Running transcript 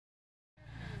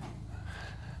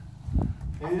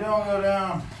You don't go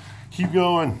down. Keep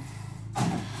going.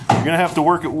 You're gonna have to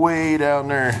work it way down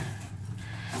there.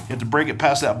 You have to break it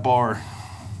past that bar.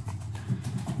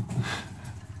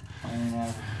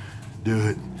 Do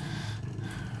it.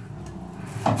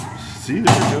 See,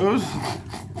 there it goes.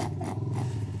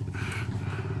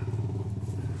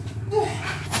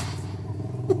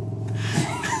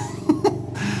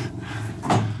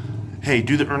 Hey,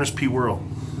 do the Ernest P. Whirl.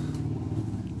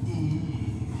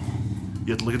 You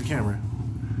have to look at the camera.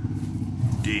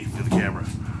 D, to the camera.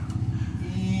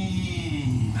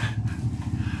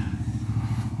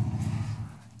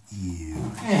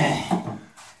 Ew.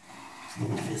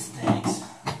 This stinks.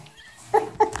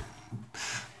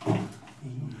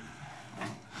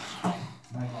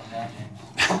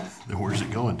 Then where's it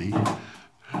going, D?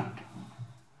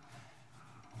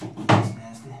 That's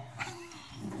nasty.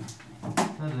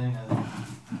 Doesn't know.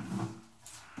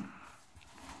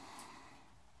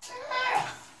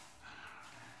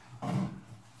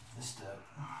 This stuff.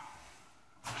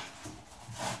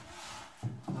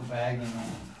 The bag in there.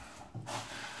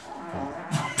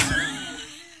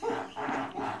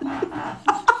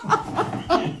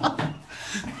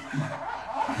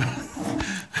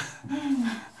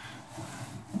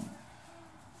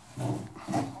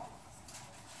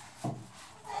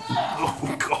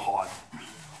 Oh, God.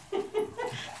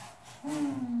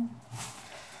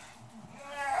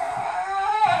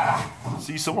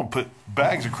 See, someone put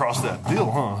bags across that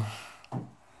deal, huh?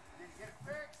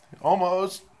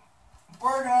 Almost.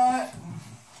 Working on it.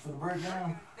 For the bird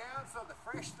down. Down so the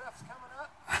fresh stuff's coming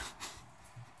up.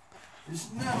 It's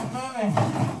never moving.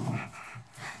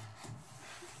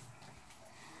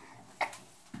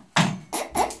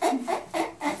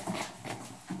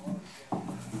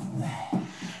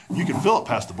 You can fill it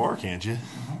past the bar, can't you?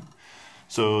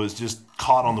 So it's just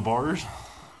caught on the bars.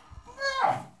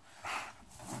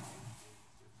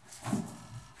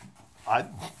 I.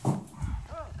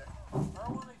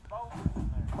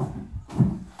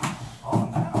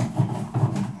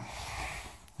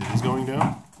 It is going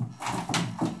down.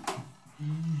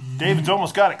 David's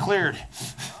almost got it cleared.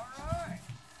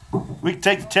 We can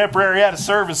take the temporary out of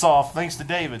service off, thanks to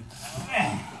David.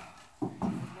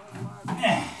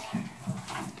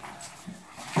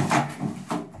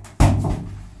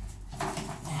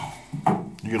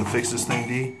 You gonna fix this thing,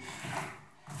 D?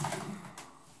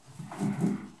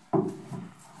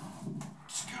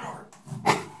 Scoot over.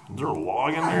 Is there a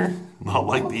log in there? Not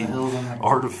like the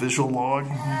artificial log.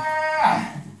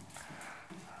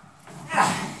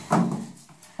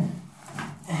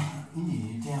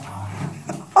 You damn hard.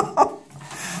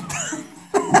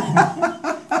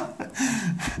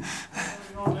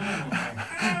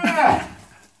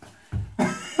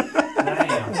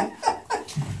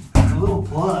 A little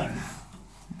plug.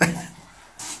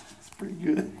 It's pretty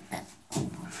good.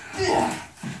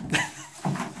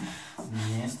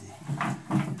 Nasty.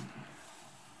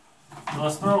 So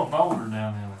let's throw a boulder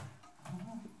down in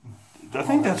it. I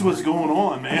think that's what's going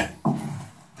on, man.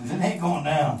 It ain't going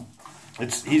down.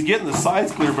 He's getting the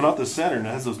sides clear, but not the center, and it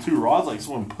has those two rods like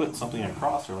someone put something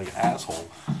across there, like an asshole.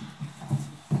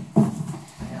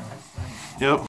 Yeah, that's Yep.